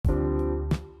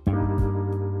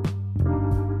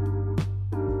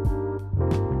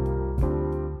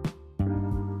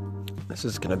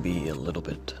This is gonna be a little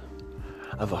bit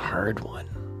of a hard one.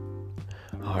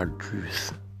 A hard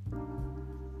truth.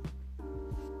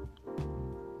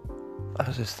 I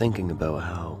was just thinking about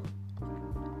how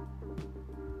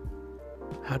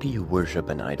do you worship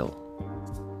an idol?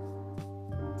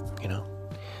 You know?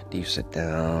 Do you sit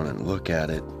down and look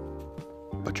at it,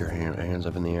 put your hands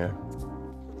up in the air?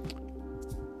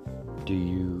 Do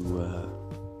you,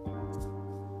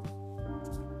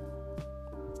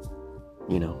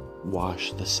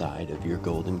 wash the side of your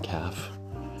golden calf?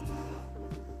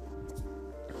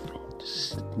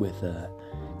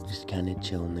 Just kind of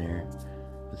chilling there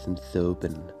with some soap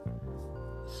and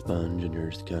sponge, and you're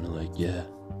just kind of like, yeah,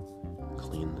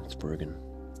 clean this friggin'.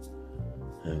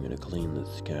 I'm gonna clean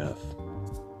this calf.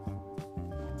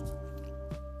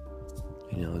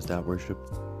 Is that worship?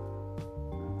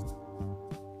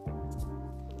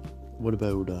 What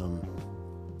about,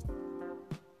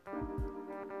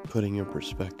 putting your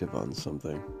perspective on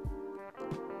something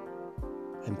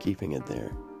and keeping it there?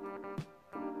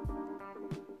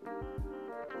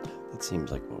 That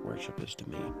seems like what worship is to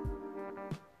me.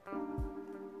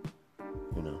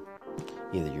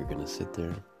 Either you're gonna sit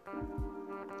there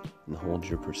and hold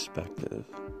your perspective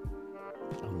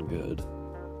on good,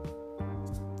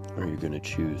 or you're gonna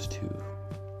choose to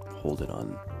hold it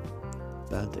on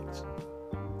bad things.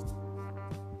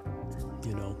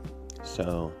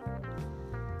 So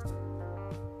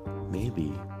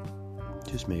maybe,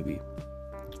 just maybe,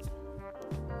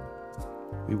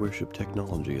 we worship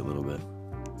technology a little bit.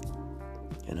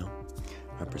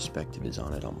 Our perspective is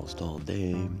on it almost all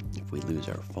day. If we lose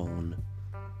our phone,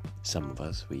 some of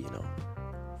us, we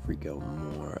freak out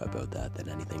more about that than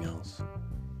anything else.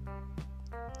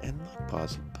 And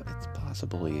it's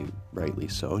possibly rightly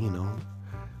so,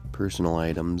 personal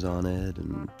items on it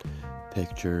and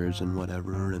pictures and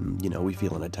whatever, and we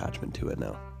feel an attachment to it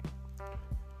now.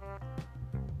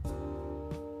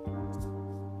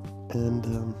 And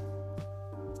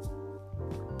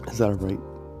is that a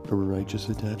righteous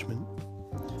attachment?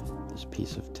 This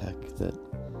piece of tech that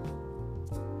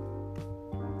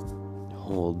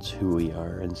holds who we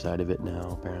are inside of it now,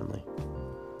 apparently.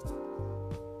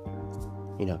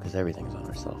 Because everything's on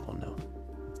our cell phone now.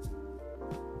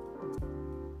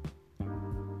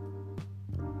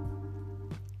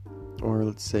 Or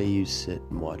let's say you sit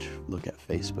and look at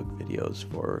Facebook videos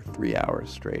for 3 hours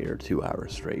straight or 2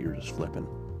 hours straight. You're just flipping.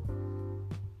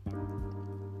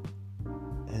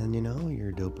 And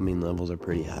your dopamine levels are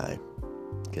pretty high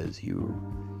because you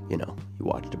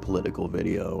watched a political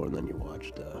video, and then you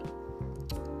watched a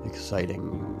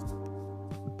exciting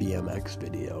BMX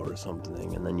video or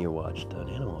something, and then you watched an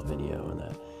animal video, and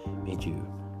that made you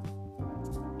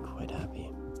quite happy.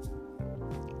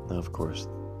 Now, of course,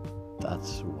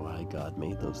 that's why God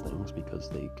made those things, because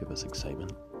they give us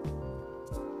excitement.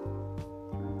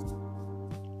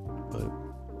 But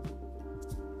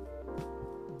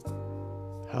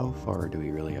how far do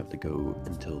we really have to go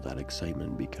until that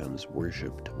excitement becomes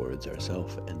worship towards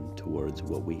ourselves and towards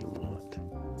what we want?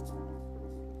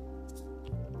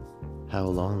 How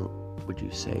long would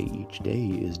you say each day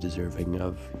is deserving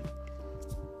of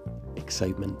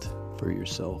excitement for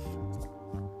yourself?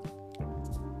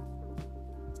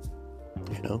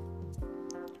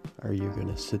 Are you going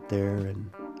to sit there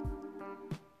and,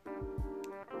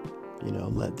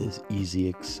 let this easy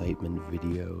excitement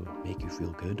video make you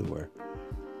feel good? Or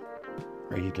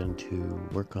are you going to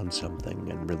work on something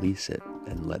and release it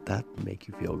and let that make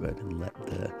you feel good, and let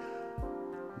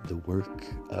the work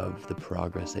of the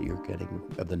progress that you're getting,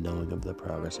 of the knowing of the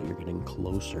progress that you're getting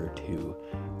closer to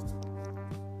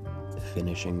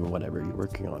finishing whatever you're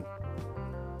working on?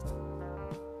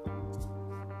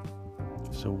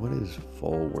 So what is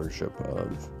full worship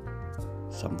of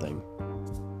something?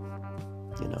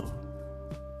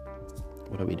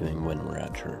 What are we doing when we're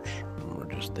at church and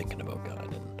we're just thinking about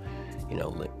God and,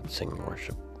 singing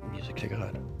worship music to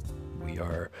God? We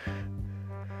are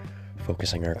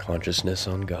focusing our consciousness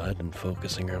on God and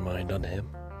focusing our mind on Him.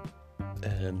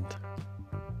 And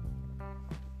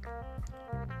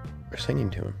we're singing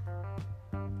to Him.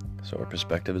 So our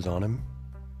perspective is on Him.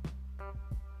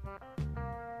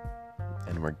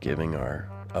 And we're giving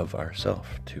of ourself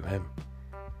to Him.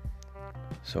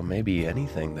 So maybe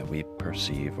anything that we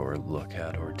perceive or look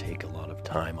at or take a lot of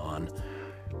time on,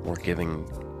 we're giving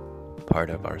part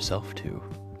of ourself to,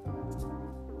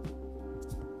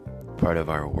 part of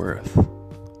our worth.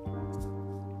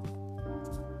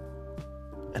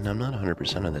 And I'm not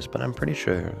 100% on this, but I'm pretty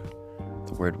sure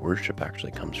the word worship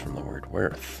actually comes from the word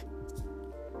worth.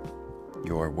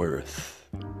 Your worth.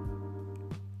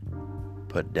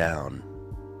 Put down.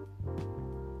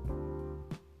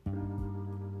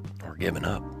 Or given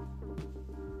up.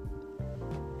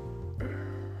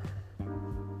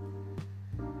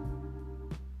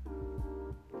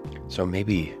 So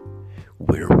maybe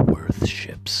we're worth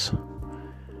ships.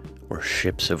 We're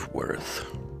ships of worth.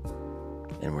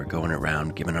 And we're going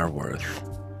around giving our worth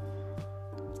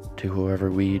to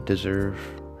whoever we deserve,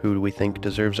 who we think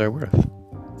deserves our worth.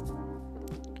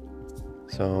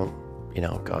 So,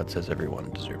 God says everyone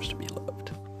deserves to be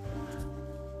loved.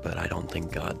 But I don't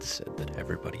think God said that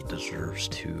everybody deserves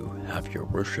to have your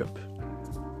worship.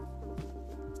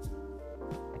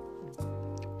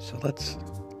 So let's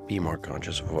be more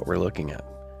conscious of what we're looking at.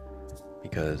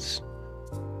 Because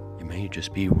you may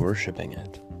just be worshiping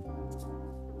it.